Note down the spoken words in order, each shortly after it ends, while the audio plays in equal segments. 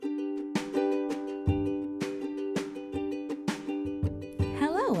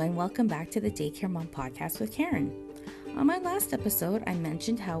welcome back to the Daycare Mom Podcast with Karen. On my last episode, I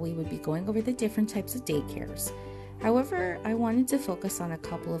mentioned how we would be going over the different types of daycares. However, I wanted to focus on a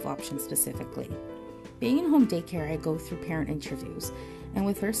couple of options specifically. Being in home daycare, I go through parent interviews, and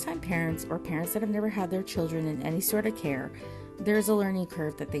with first-time parents or parents that have never had their children in any sort of care, there's a learning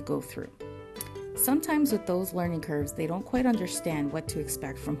curve that they go through. Sometimes with those learning curves, they don't quite understand what to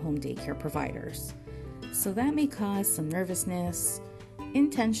expect from home daycare providers. So that may cause some nervousness,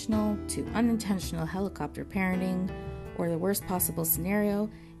 intentional to unintentional helicopter parenting, or the worst possible scenario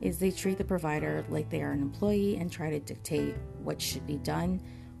is they treat the provider like they are an employee and try to dictate what should be done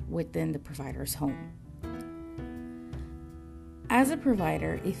within the provider's home. As a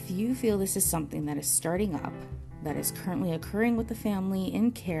provider, if you feel this is something that is starting up, that is currently occurring with the family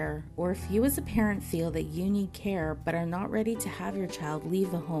in care, or if you as a parent feel that you need care but are not ready to have your child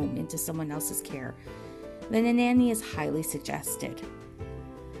leave the home into someone else's care, then a nanny is highly suggested.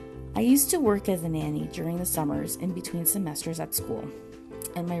 I used to work as a nanny during the summers in between semesters at school,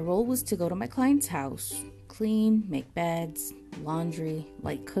 and my role was to go to my client's house, clean, make beds, laundry,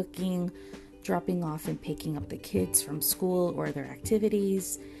 light cooking, dropping off and picking up the kids from school or their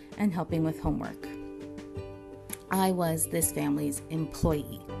activities, and helping with homework. I was this family's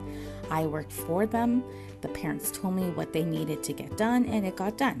employee. I worked for them. The parents told me what they needed to get done, and it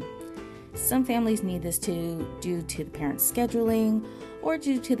got done. Some families need this due to the parents' scheduling or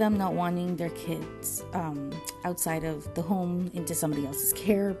due to them not wanting their kids outside of the home into somebody else's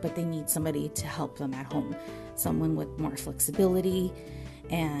care, but they need somebody to help them at home, someone with more flexibility.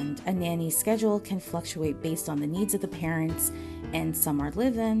 And a nanny's schedule can fluctuate based on the needs of the parents, and some are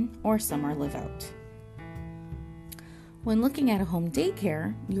live-in or some are live-out. When looking at a home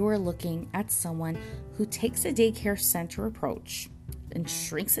daycare, you are looking at someone who takes a daycare center approach and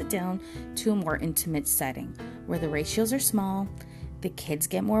shrinks it down to a more intimate setting where the ratios are small, the kids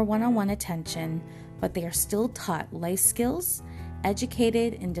get more one-on-one attention, but they are still taught life skills,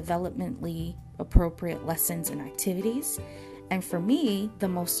 educated in developmentally appropriate lessons and activities. And for me, the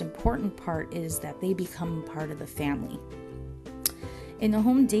most important part is that they become part of the family. In a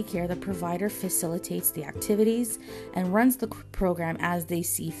home daycare, the provider facilitates the activities and runs the program as they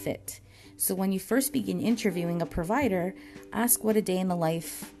see fit. So when you first begin interviewing a provider, ask what a day in the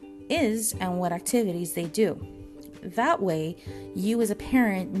life is and what activities they do. That way, you as a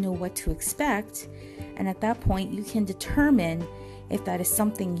parent know what to expect, and at that point, you can determine if that is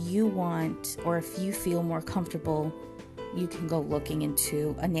something you want, or if you feel more comfortable, you can go looking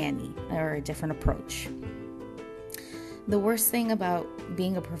into a nanny or a different approach. The worst thing about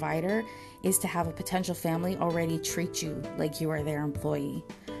being a provider is to have a potential family already treat you like you are their employee.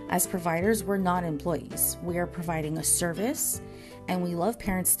 As providers, we're not employees. We are providing a service, and we love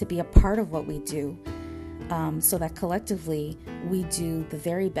parents to be a part of what we do, so that collectively we do the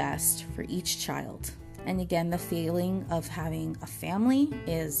very best for each child. And again, the feeling of having a family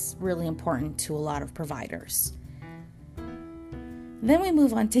is really important to a lot of providers. Then we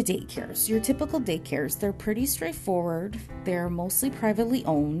move on to daycares. Your typical daycares, they're pretty straightforward. They're mostly privately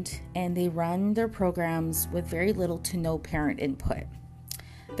owned, and they run their programs with very little to no parent input.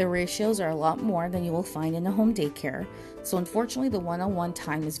 The ratios are a lot more than you will find in a home daycare, so unfortunately the one-on-one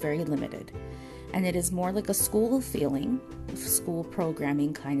time is very limited. And it is more like a school feeling, school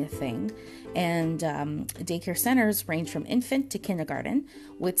programming kind of thing. And daycare centers range from infant to kindergarten,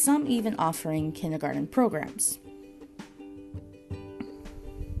 with some even offering kindergarten programs.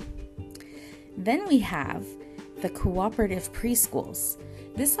 Then we have the cooperative preschools.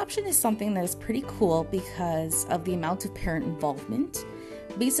 This option is something that is pretty cool because of the amount of parent involvement.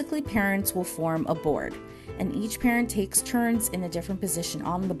 Basically, parents will form a board, and each parent takes turns in a different position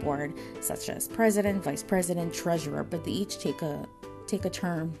on the board, such as president, vice president, treasurer, but they each take a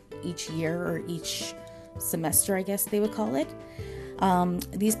turn each year or each semester, I guess they would call it.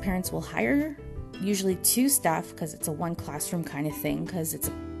 These parents will hire usually 2 staff because it's a one classroom kind of thing, because it's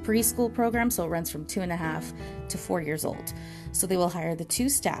a preschool program, so it runs from 2.5 to 4 years old. So they will hire the 2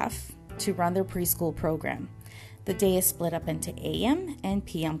 staff to run their preschool program. The day is split up into AM and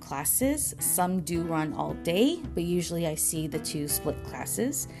PM classes. Some do run all day, but usually I see the 2 split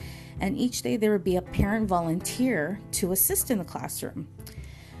classes. And each day there would be a parent volunteer to assist in the classroom.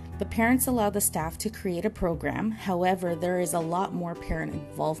 The parents allow the staff to create a program. However, there is a lot more parent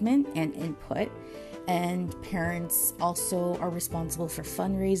involvement and input, and parents also are responsible for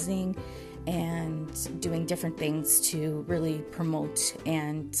fundraising and doing different things to really promote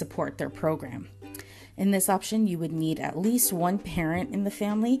and support their program. In this option, you would need at least one parent in the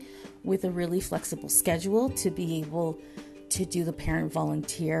family with a really flexible schedule to be able to do the parent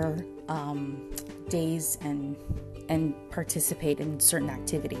volunteer days and and participate in certain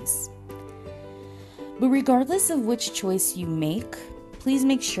activities. But regardless of which choice you make, please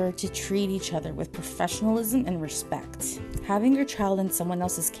make sure to treat each other with professionalism and respect. Having your child in someone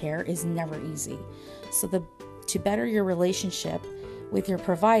else's care is never easy. So to better your relationship with your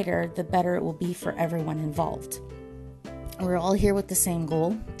provider, the better it will be for everyone involved. We're all here with the same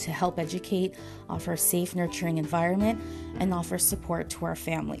goal: to help educate, offer a safe, nurturing environment, and offer support to our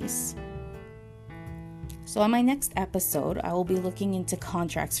families. So on my next episode, I will be looking into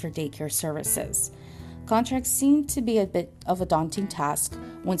contracts for daycare services. Contracts seem to be a bit of a daunting task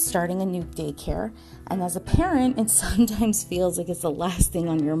when starting a new daycare, and as a parent, it sometimes feels like it's the last thing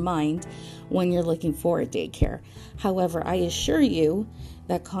on your mind when you're looking for a daycare. However, I assure you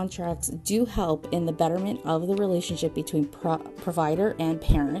that contracts do help in the betterment of the relationship between provider and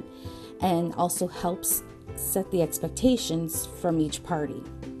parent, and also helps set the expectations from each party.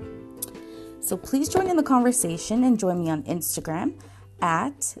 So please join in the conversation and join me on Instagram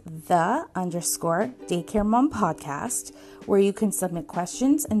at _daycare mom podcast, where you can submit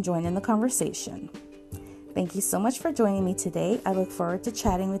questions and join in the conversation. Thank you so much for joining me today. I look forward to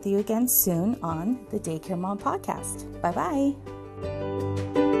chatting with you again soon on the Daycare Mom podcast.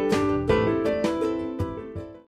 Bye-bye.